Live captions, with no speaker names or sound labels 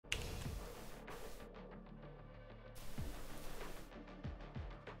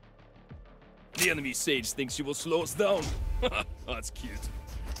The enemy sage thinks she will slow us down. That's cute.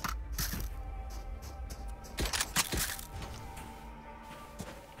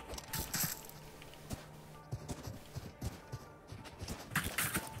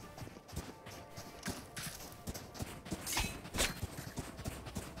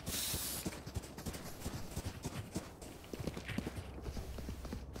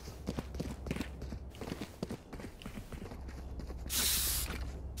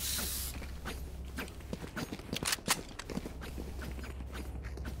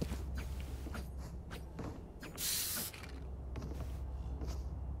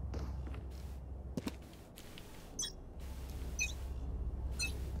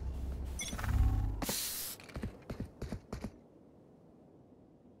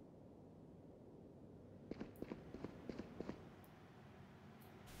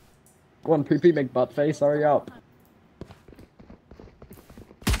 Go on, poopy McButtface, hurry up.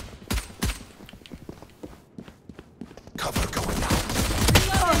 Cover going out.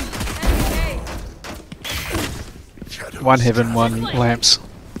 Shadows. One heaven, one lamps.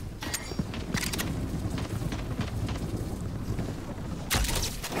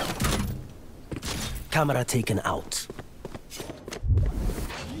 Camera taken out.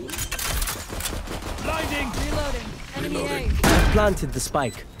 Blinding! Reloading. Enemy Reloading. A. Planted the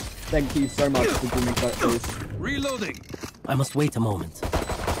spike. Thank you so much for doing McButtface. Reloading! I must wait a moment.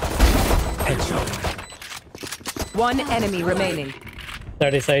 Headshot. One enemy remaining.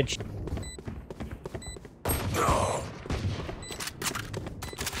 30 sage. No.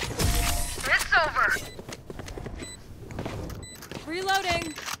 It's over.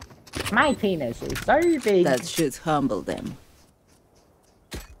 Reloading. My penis is so big. That should humble them.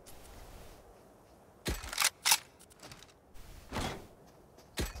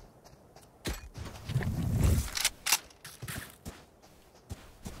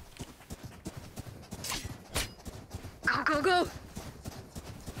 Go, go, go.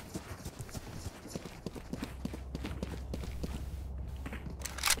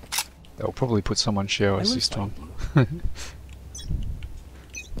 They'll probably put someone showers this time. Many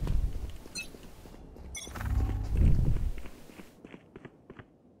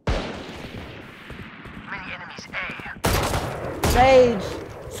enemies A. Sage!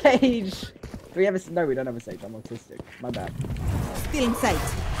 Sage! Do we have a... No, we don't have a Sage. I'm autistic. My bad. Still in sight.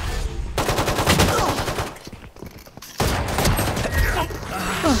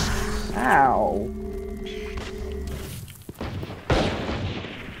 Ow.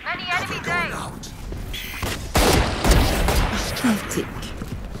 Many Cover enemies going A. out. Hectic.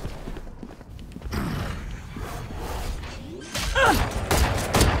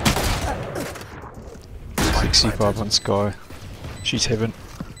 Spike 65 on Sky. She's heaven.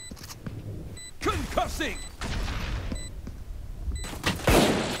 Concussing!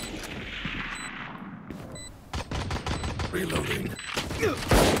 Reloading.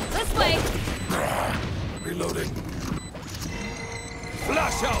 This way. Reloading.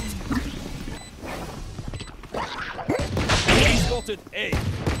 Flash out! Enemy spotted A.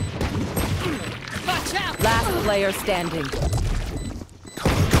 Watch out. Last player standing.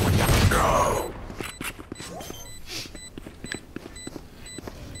 Cover going out. No.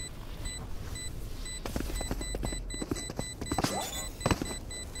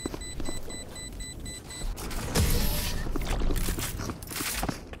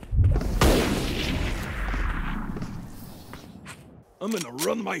 I'm gonna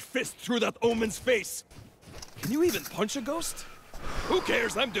run my fist through that omen's face. Can you even punch a ghost? Who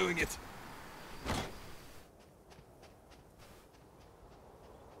cares? I'm doing it.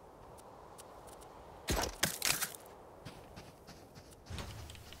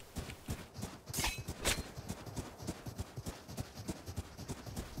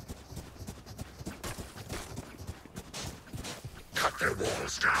 Cut their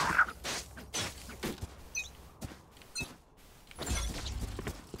walls down.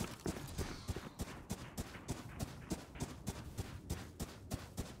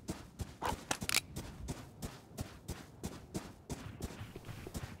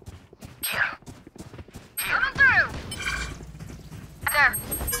 Here. Coming through. There.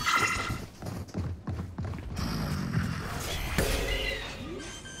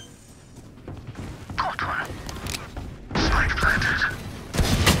 Got one. Spike planted.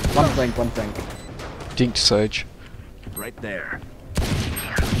 One flank. Dinked Sage. Right there.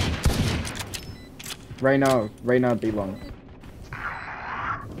 Reyna be long.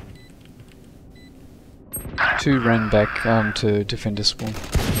 Two ran back to defender spawn.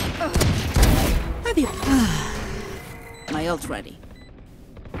 Have you? My ult ready.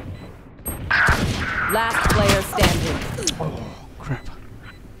 Last player standing. Oh crap.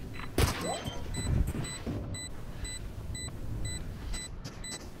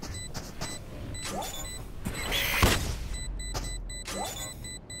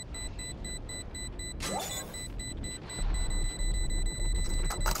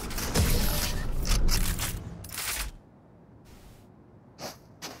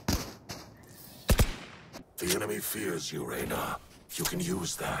 fears you, Reyna. You can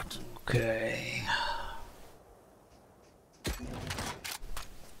use that. Okay.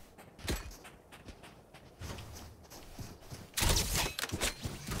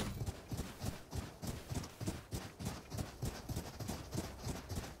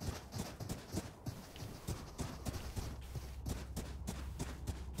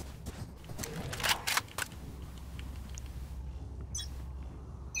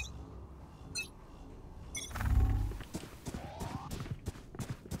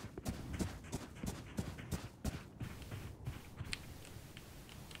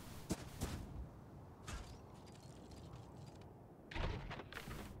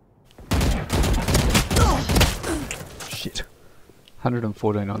 Shit.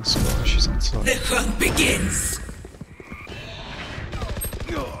 114 on score, she's on side. The hunt begins.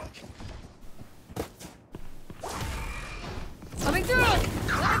 Coming through!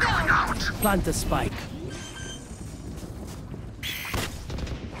 Gotta go! Plant the spike.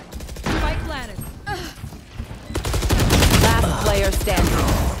 Spike planted. Last player standing.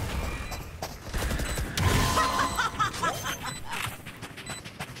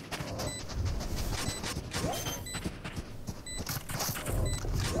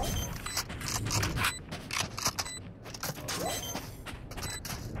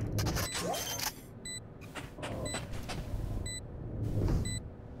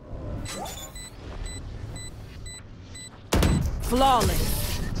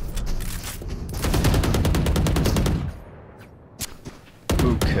 Flawless.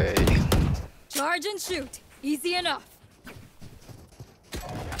 Okay. Charge and shoot. Easy enough.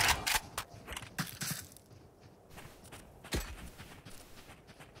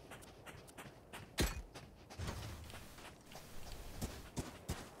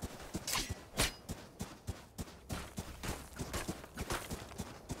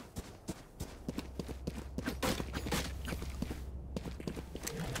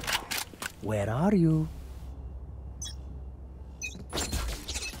 Where are you?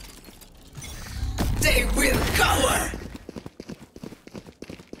 They will cower.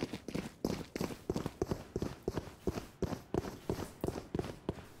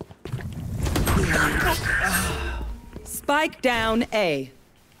 Spike down A.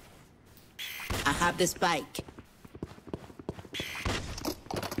 I have the spike.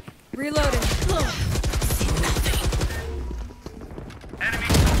 Reloading. See nothing.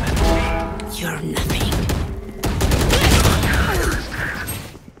 You're nothing.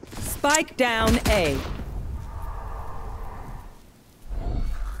 Spike down A.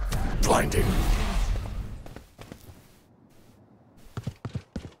 Blinding.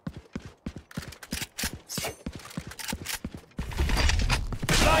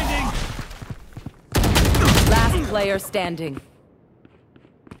 Blinding! Last player standing.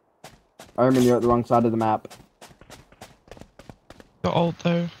 Omen, you're at the wrong side of the map. The ult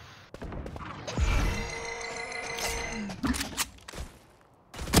though.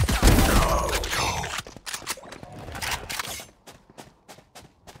 Go.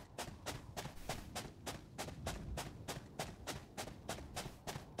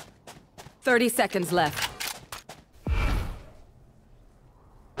 30 seconds left.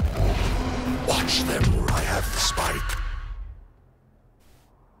 Watch them or I have the spike.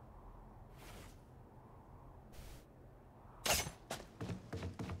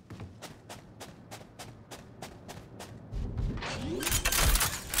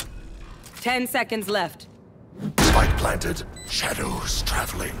 Ten seconds left. Spike planted. Shadows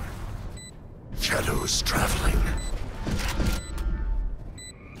traveling. Shadows traveling.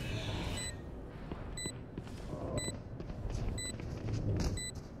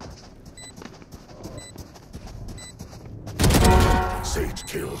 Sage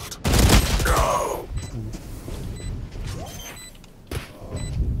killed. No!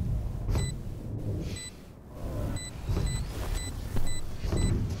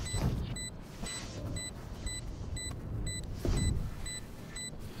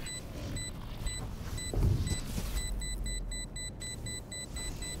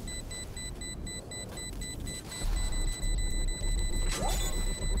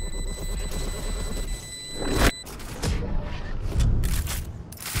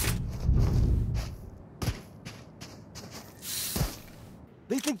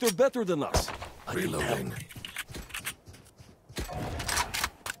 They think they're better than us. Reloading.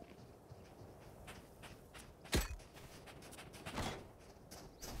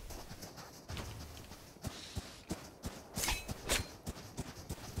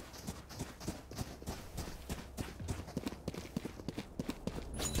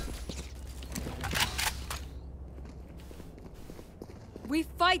 We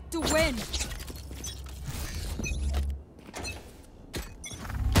fight to win.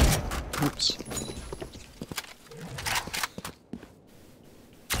 Oops.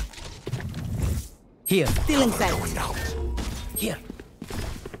 Here. Still inside. Going out. Here.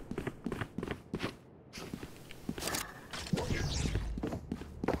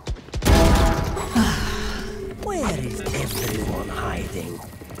 Where is everyone hiding?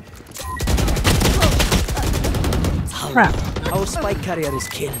 Crap. Our spike carrier is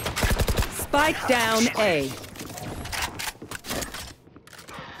killed. Spike down A.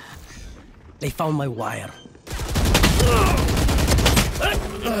 They found my wire.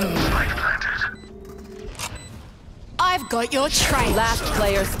 I've got your trail. Last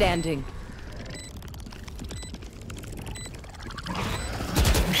player standing.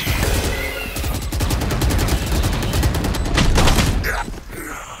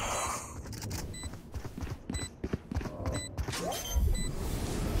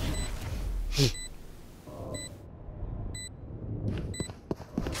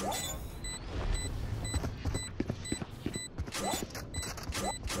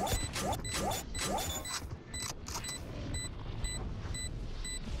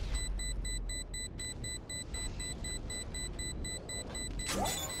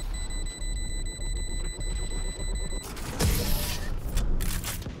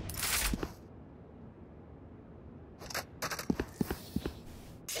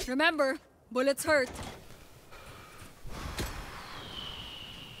 Remember, bullets hurt.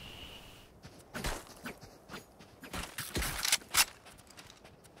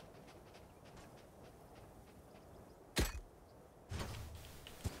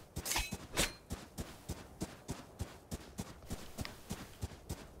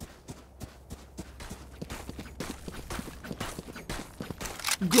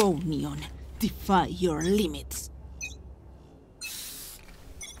 Go, Neon. Defy your limits.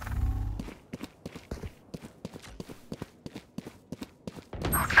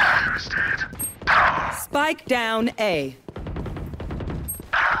 Spike down A.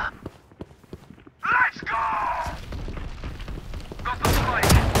 Let's go!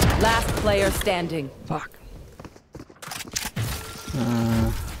 Last player standing. Fuck.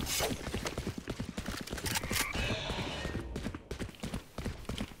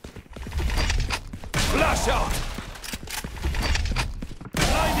 Flash out!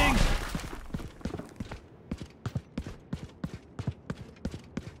 Blinding!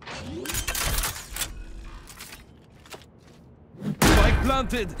 Spike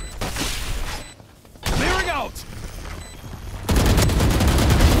planted! Clearing out!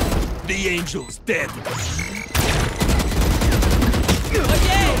 The angel's dead!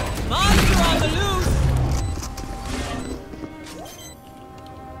 Monster on the loose!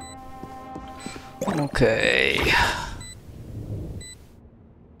 Okay.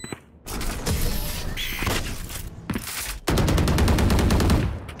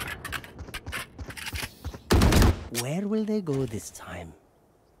 Where will they go this time?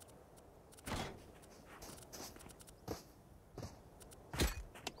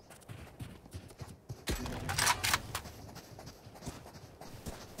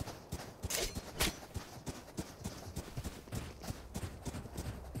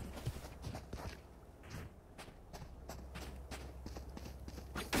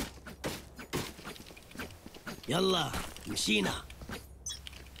 Yalla, Machina.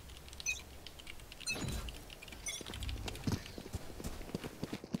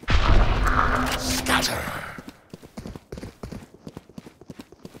 Scatter.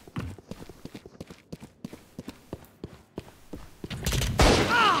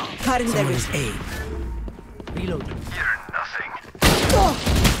 Cutting there is A. Reloading. You're nothing.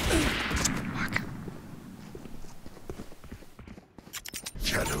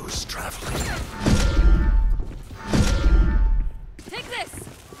 Shadows traveling. Take this.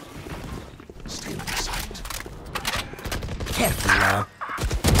 Still in sight. Careful now.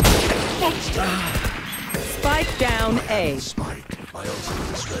 Spike down A. Spike. My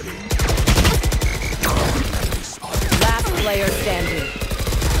ultimate is ready. Last player standing.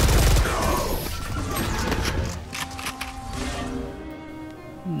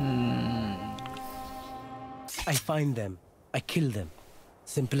 I find them. I kill them.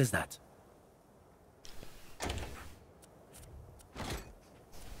 Simple as that.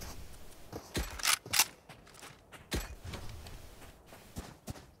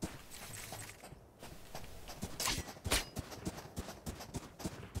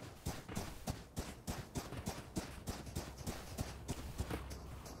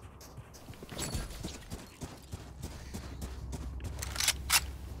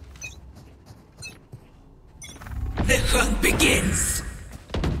 The hunt begins!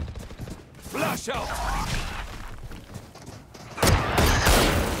 Flash out!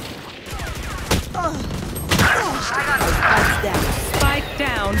 Spike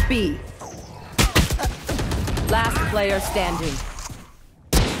down B. Last player standing.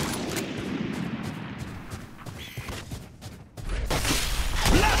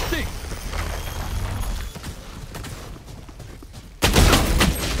 Blasting!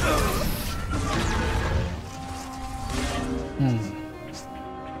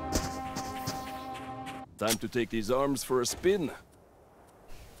 Time to take these arms for a spin.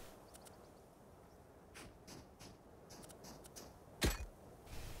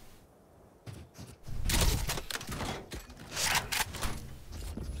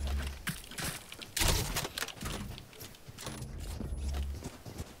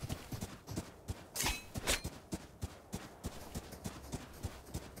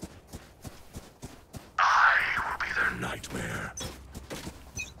 Nightmare.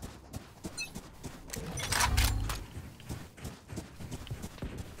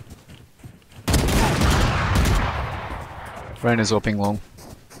 Reyna's opening long.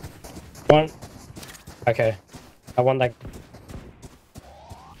 One. Okay. I want that.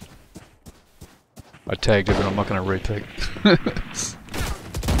 I tagged it, but I'm not going to repeat.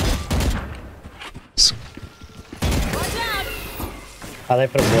 Oh, they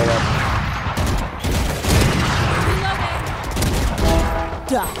put a wall up.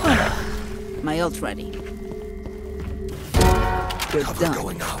 Done. My ult ready. Good Cover done.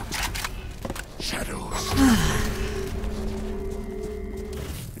 going out. Shadows.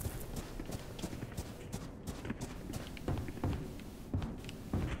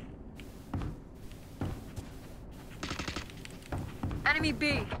 Enemy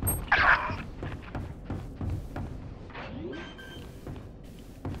B.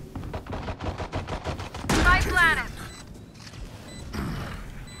 My planet.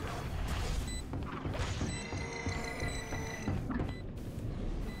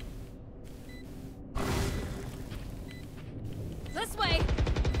 This way.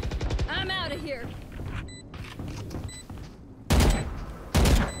 I'm out of here.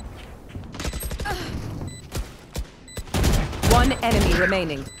 One enemy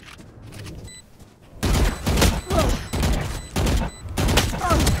remaining.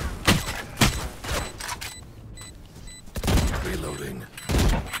 Reloading.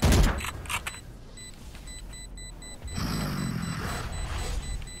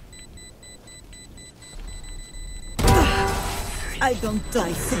 I don't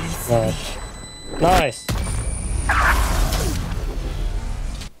die so easily. Nice.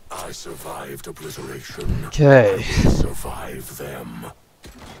 I survived obliteration. Okay. Survive them.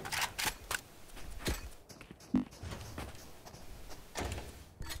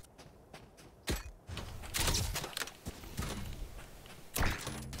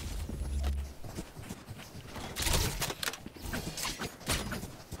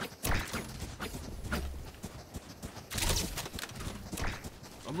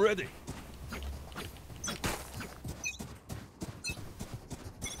 I'm ready.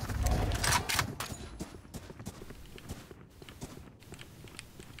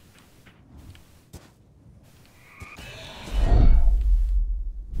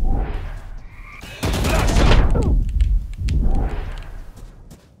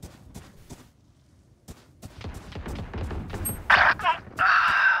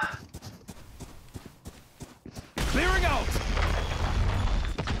 Clearing out.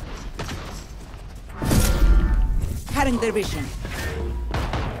 Cutting their vision.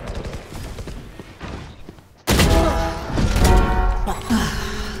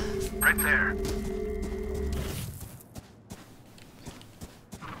 Right there.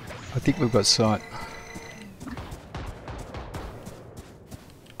 I think we've got sight.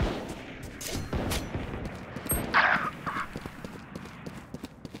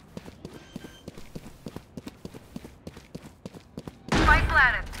 My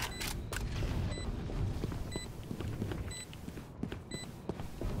planet.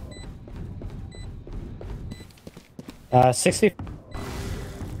 60.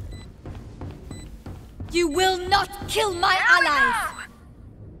 You will not kill my allies.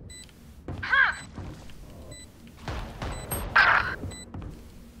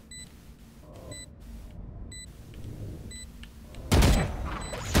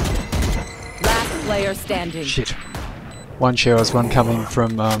 Last player standing. Shit. One showers, one coming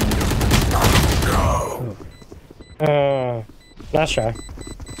from Nice try.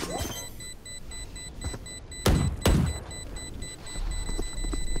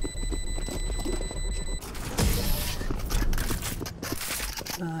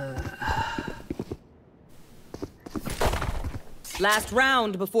 Last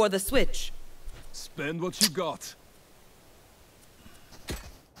round before the switch. Spend what you got.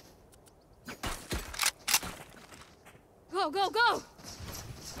 Go, go, go!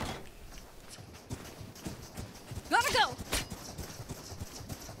 Gotta go!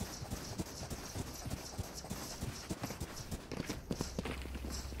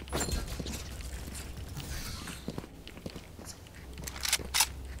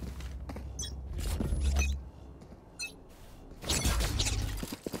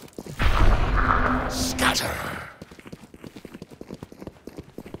 Scatter.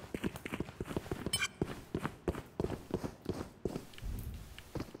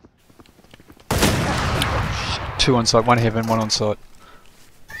 Two on site, one heaven, one on site.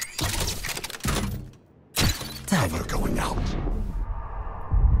 Cover going out.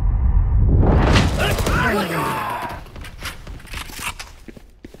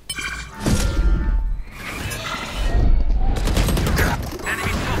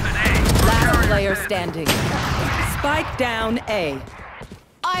 Last player standing. Spike down A.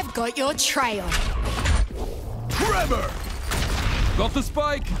 I've got your trail. Trevor! Got the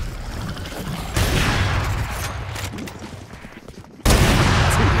spike!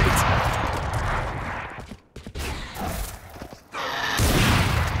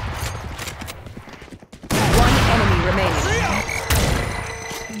 One enemy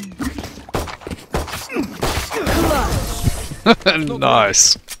remaining.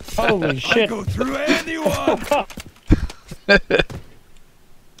 Nice. Holy I shit. go through anyone!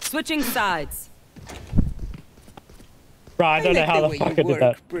 Switching sides. Bro, I don't know how the fuck I did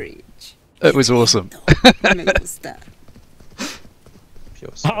that. Bridge. It was awesome. Me gusta.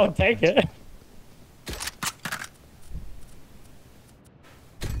 Pure I'll take it.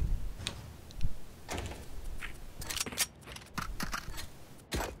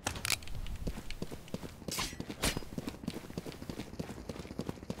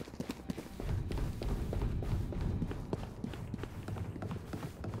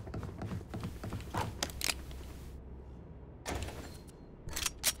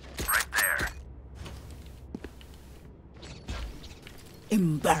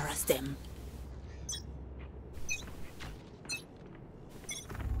 Embarrass them.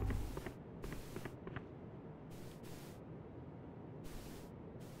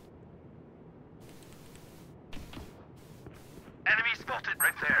 Enemy spotted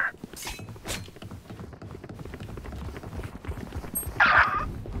right there.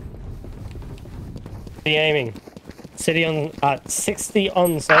 The aiming. City on 60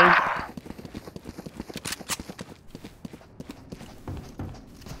 on save.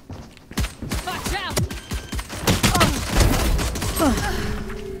 Watch out!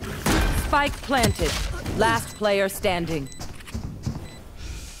 Spike planted. Last player standing.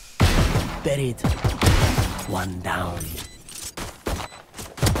 Buried. One down.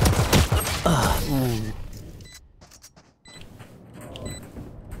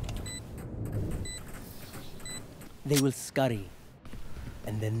 They will scurry,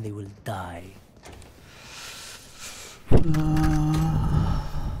 and then they will die.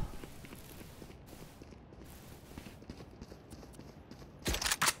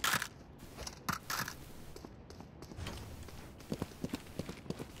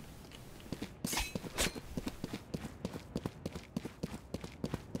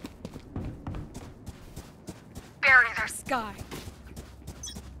 Bury their sky.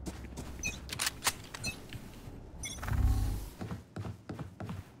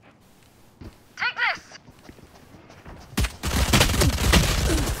 Take this!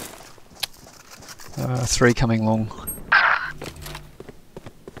 3 coming long.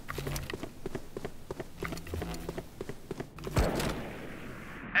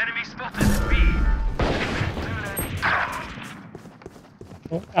 Enemy spotted. B.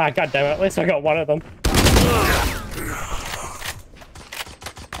 Ah, god damn it, at least I got one of them.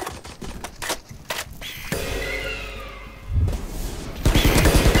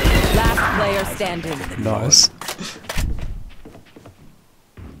 Last player standing. Nice.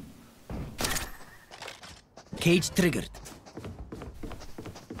 Cage triggered.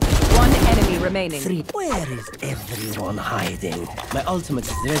 One enemy remaining. 3. Where is everyone hiding? My ultimate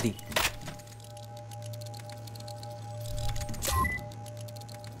is ready.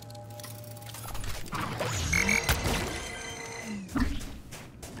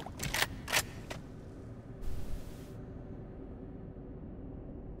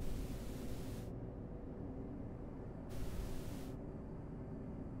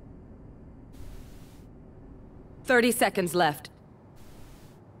 Thirty seconds left.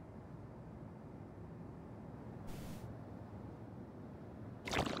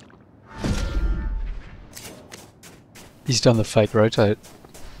 He's done the fake rotate.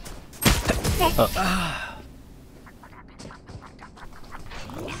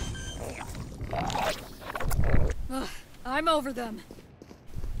 I'm I'm over them.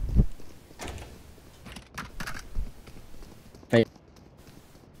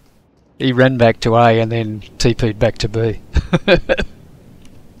 He ran back to A and then TP'd back to B. Right there.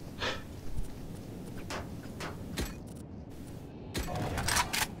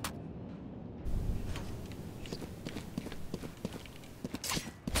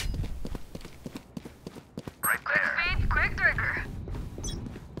 Speed, quick trigger.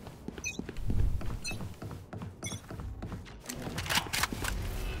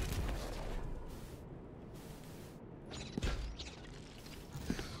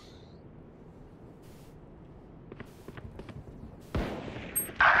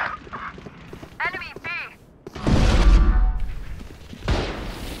 Enemy B.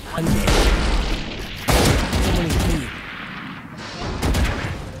 I'm dead. Someone is B.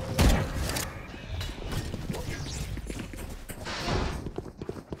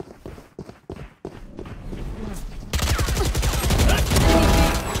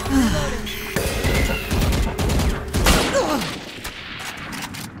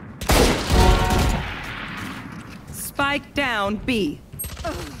 Spike down B.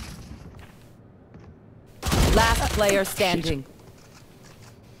 Last player standing.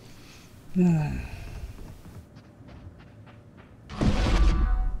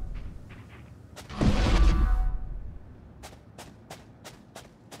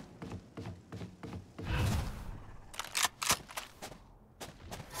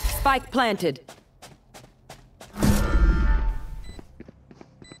 Spike planted.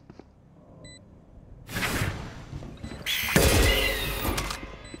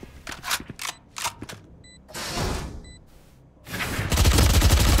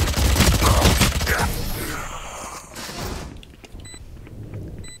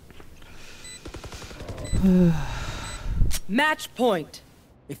 Match point.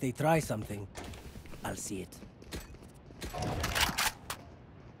 If they try something, I'll see it.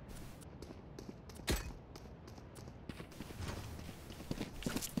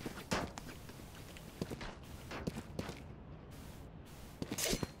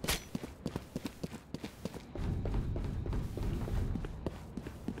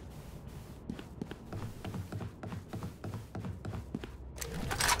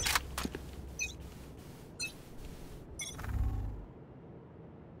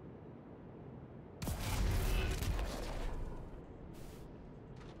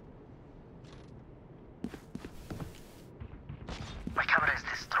 My camera is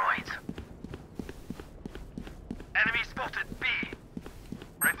destroyed. Enemy spotted B.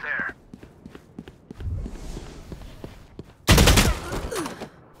 Right there.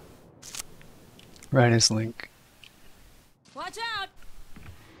 Reyna's link. Watch out!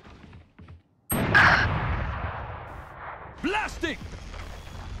 Blasting!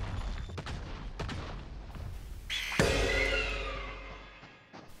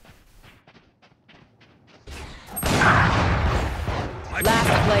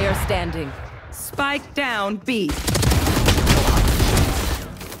 Last player standing. Spike down B.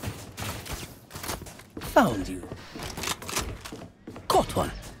 Found you. Caught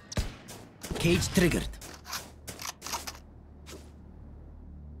one. Cage triggered.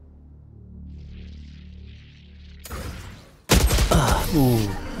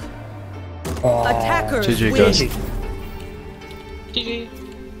 Attackers GG, win. guys.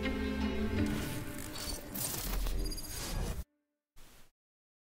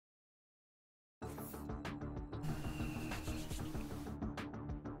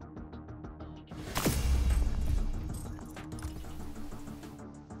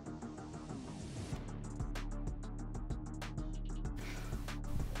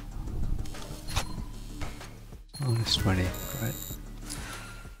 -20, great.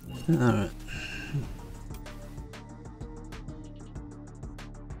 Alright.